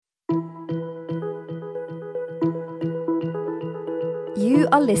You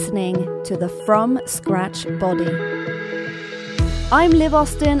are listening to the From Scratch Body. I'm Liv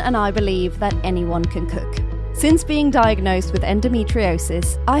Austin and I believe that anyone can cook. Since being diagnosed with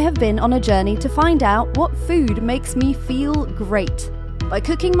endometriosis, I have been on a journey to find out what food makes me feel great. By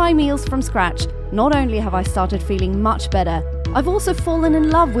cooking my meals from scratch, not only have I started feeling much better, I've also fallen in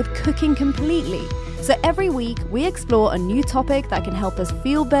love with cooking completely. So every week we explore a new topic that can help us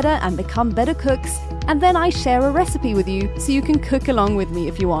feel better and become better cooks, and then I share a recipe with you so you can cook along with me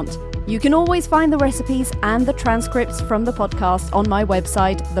if you want. You can always find the recipes and the transcripts from the podcast on my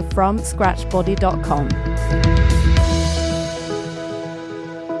website, thefromscratchbody.com.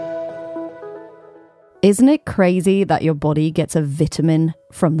 Isn't it crazy that your body gets a vitamin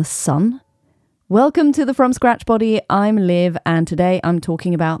from the sun? Welcome to the From Scratch Body. I'm Liv, and today I'm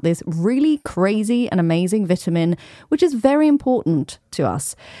talking about this really crazy and amazing vitamin, which is very important to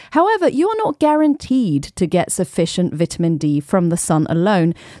us. However, you are not guaranteed to get sufficient vitamin D from the sun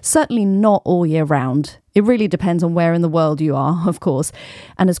alone, certainly not all year round. It really depends on where in the world you are, of course.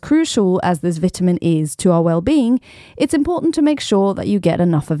 And as crucial as this vitamin is to our well-being, it's important to make sure that you get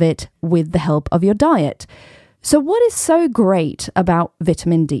enough of it with the help of your diet. So what is so great about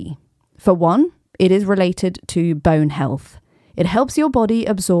vitamin D? For one, it is related to bone health. It helps your body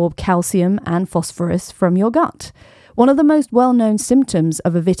absorb calcium and phosphorus from your gut. One of the most well-known symptoms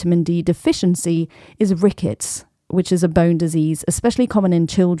of a vitamin D deficiency is rickets, which is a bone disease especially common in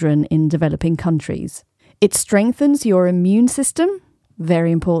children in developing countries. It strengthens your immune system,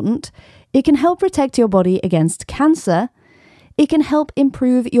 very important. It can help protect your body against cancer. It can help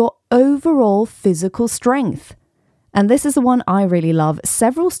improve your overall physical strength. And this is the one I really love.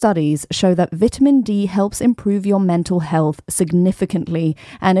 Several studies show that vitamin D helps improve your mental health significantly,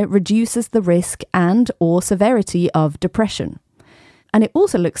 and it reduces the risk and or severity of depression. And it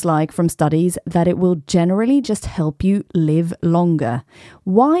also looks like from studies that it will generally just help you live longer.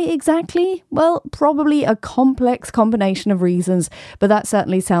 Why exactly? Well, probably a complex combination of reasons, but that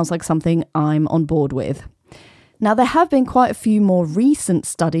certainly sounds like something I'm on board with. Now, there have been quite a few more recent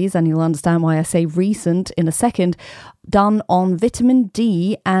studies, and you'll understand why I say recent in a second, done on vitamin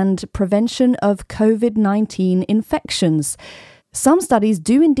D and prevention of COVID-19 infections. Some studies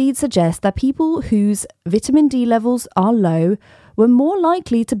do indeed suggest that people whose vitamin D levels are low were more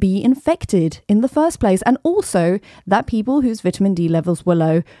likely to be infected in the first place, and also that people whose vitamin D levels were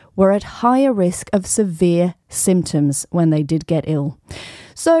low were at higher risk of severe symptoms when they did get ill.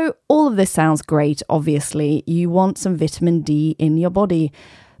 So all of this sounds great, obviously. You want some vitamin D in your body,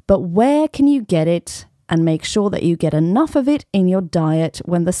 but where can you get it and make sure that you get enough of it in your diet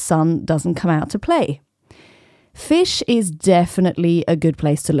when the sun doesn't come out to play? Fish is definitely a good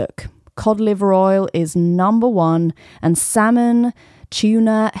place to look. Cod liver oil is number one, and salmon,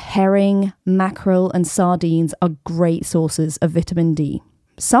 tuna, herring, mackerel, and sardines are great sources of vitamin D.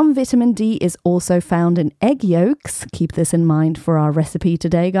 Some vitamin D is also found in egg yolks. Keep this in mind for our recipe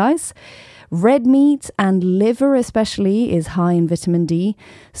today, guys. Red meat and liver especially is high in vitamin D.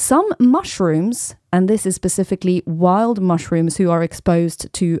 Some mushrooms, and this is specifically wild mushrooms who are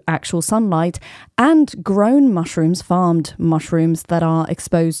exposed to actual sunlight, and grown mushrooms, farmed mushrooms that are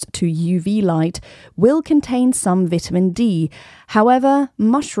exposed to UV light, will contain some vitamin D. However,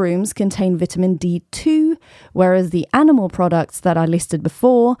 mushrooms contain vitamin D2, whereas the animal products that I listed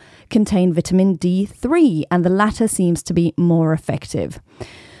before contain vitamin D3, and the latter seems to be more effective.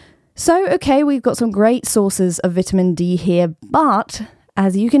 So, okay, we've got some great sources of vitamin D here, but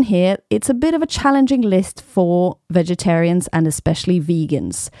as you can hear, it's a bit of a challenging list for vegetarians and especially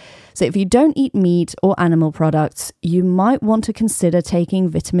vegans. So if you don't eat meat or animal products, you might want to consider taking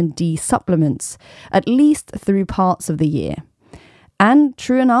vitamin D supplements, at least through parts of the year. And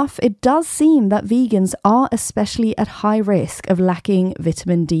true enough, it does seem that vegans are especially at high risk of lacking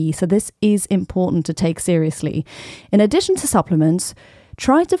vitamin D, so this is important to take seriously. In addition to supplements,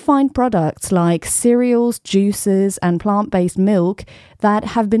 try to find products like cereals, juices, and plant-based milk that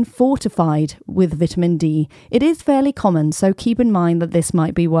have been fortified with vitamin D. It is fairly common, so keep in mind that this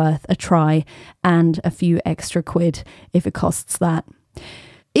might be worth a try and a few extra quid if it costs that.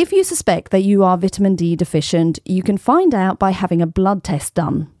 If you suspect that you are vitamin D deficient, you can find out by having a blood test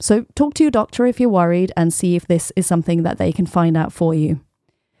done. So talk to your doctor if you're worried and see if this is something that they can find out for you.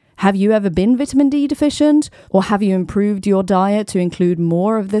 Have you ever been vitamin D deficient, or have you improved your diet to include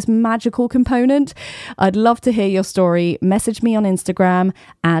more of this magical component? I'd love to hear your story. Message me on Instagram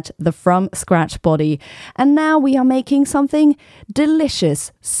at @thefromscratchbody. And now we are making something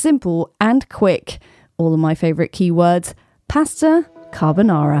delicious, simple and quick. All of my favorite keywords: pasta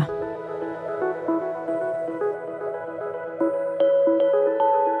carbonara.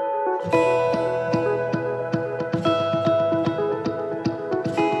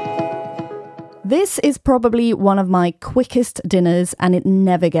 This is probably one of my quickest dinners and it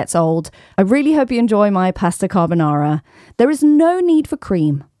never gets old. I really hope you enjoy my pasta carbonara. There is no need for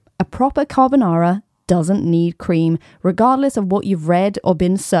cream. A proper carbonara doesn't need cream, regardless of what you've read or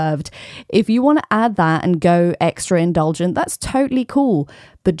been served. If you want to add that and go extra indulgent, that's totally cool.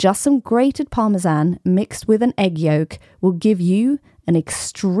 But just some grated parmesan mixed with an egg yolk will give you an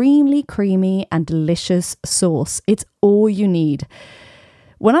extremely creamy and delicious sauce. It's all you need.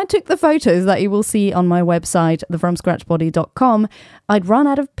 When I took the photos that you will see on my website, thefromscratchbody.com, I'd run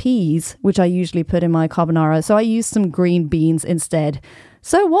out of peas, which I usually put in my carbonara, so I used some green beans instead.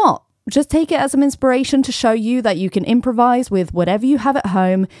 So what? Just take it as some inspiration to show you that you can improvise with whatever you have at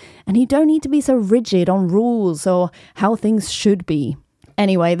home, and you don't need to be so rigid on rules or how things should be.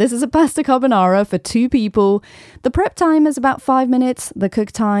 Anyway, this is a pasta carbonara for 2 people. The prep time is about 5 minutes. The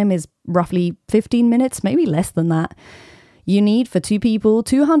cook time is roughly 15 minutes, maybe less than that. You need, for 2 people,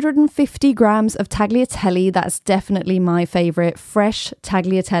 250 grams of tagliatelle. That's definitely my favorite, fresh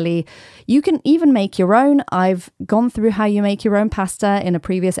tagliatelle. You can even make your own. I've gone through how you make your own pasta in a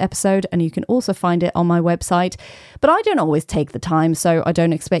previous episode, and you can also find it on my website. But I don't always take the time, so I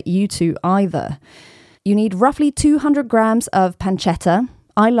don't expect you to either. You need roughly 200 grams of pancetta.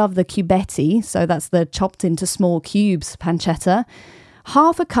 I love the cubetti, so that's the chopped into small cubes pancetta.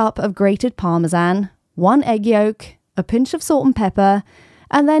 Half a cup of grated parmesan, 1 egg yolk, a pinch of salt and pepper,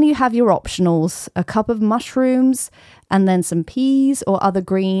 and then you have your optionals, a cup of mushrooms, and then some peas or other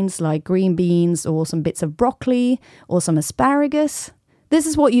greens like green beans or some bits of broccoli or some asparagus. This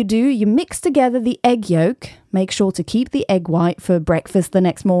is what you do. You mix together the egg yolk, make sure to keep the egg white for breakfast the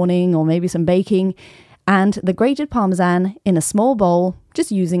next morning or maybe some baking, and the grated parmesan in a small bowl, just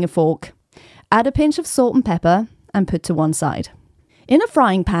using a fork. Add a pinch of salt and pepper and put to one side. In a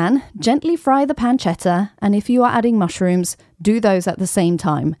frying pan, gently fry the pancetta, and if you are adding mushrooms, do those at the same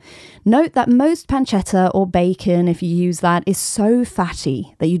time. Note that most pancetta or bacon, if you use that, is so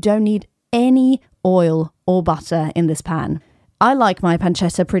fatty that you don't need any oil or butter in this pan. I like my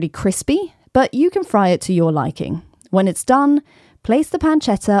pancetta pretty crispy, but you can fry it to your liking. When it's done, place the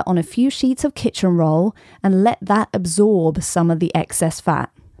pancetta on a few sheets of kitchen roll and let that absorb some of the excess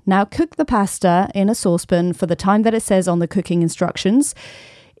fat. Now cook the pasta in a saucepan for the time that it says on the cooking instructions.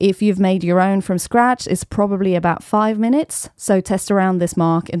 If you've made your own from scratch, it's probably about 5 minutes, so test around this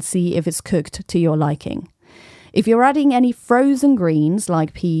mark and see if it's cooked to your liking. If you're adding any frozen greens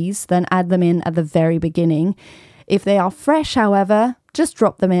like peas, then add them in at the very beginning. If they are fresh, however, just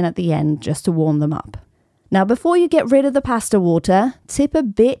drop them in at the end just to warm them up. Now before you get rid of the pasta water, tip a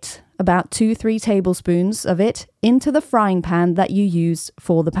bit, about 2-3 tablespoons of it, into the frying pan that you used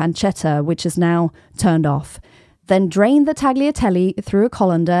for the pancetta, which is now turned off. Then drain the tagliatelle through a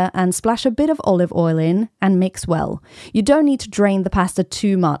colander and splash a bit of olive oil in and mix well. You don't need to drain the pasta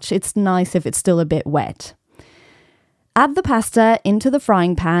too much. It's nice if it's still a bit wet. Add the pasta into the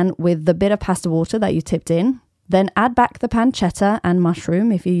frying pan with the bit of pasta water that you tipped in. Then add back the pancetta and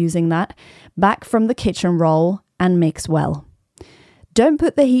mushroom, if you're using that, back from the kitchen roll and mix well. Don't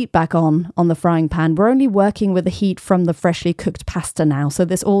put the heat back on the frying pan. We're only working with the heat from the freshly cooked pasta now, so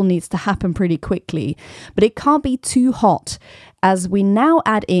this all needs to happen pretty quickly. But it can't be too hot, as we now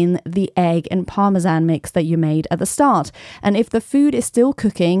add in the egg and parmesan mix that you made at the start. And if the food is still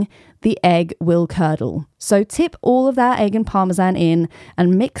cooking, the egg will curdle. So tip all of that egg and parmesan in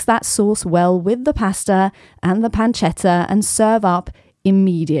and mix that sauce well with the pasta and the pancetta and serve up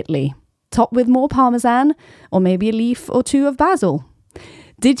immediately. Top with more parmesan or maybe a leaf or 2 of basil.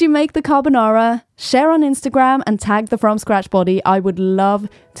 Did you make the carbonara? Share on Instagram and tag the From Scratch Body. I would love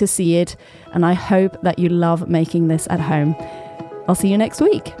to see it, and I hope that you love making this at home. I'll see you next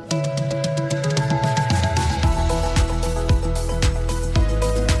week.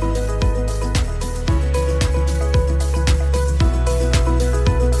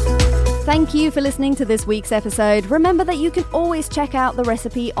 Thank you for listening to this week's episode. Remember that you can always check out the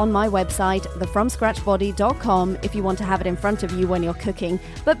recipe on my website, thefromscratchbody.com, if you want to have it in front of you when you're cooking,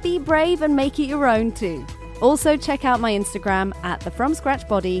 but be brave and make it your own too. Also check out my Instagram at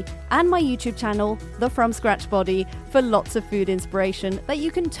thefromscratchbody and my YouTube channel, The From Scratch Body, for lots of food inspiration that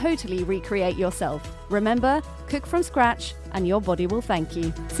you can totally recreate yourself. Remember, cook from scratch and your body will thank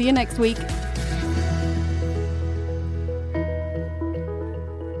you. See you next week.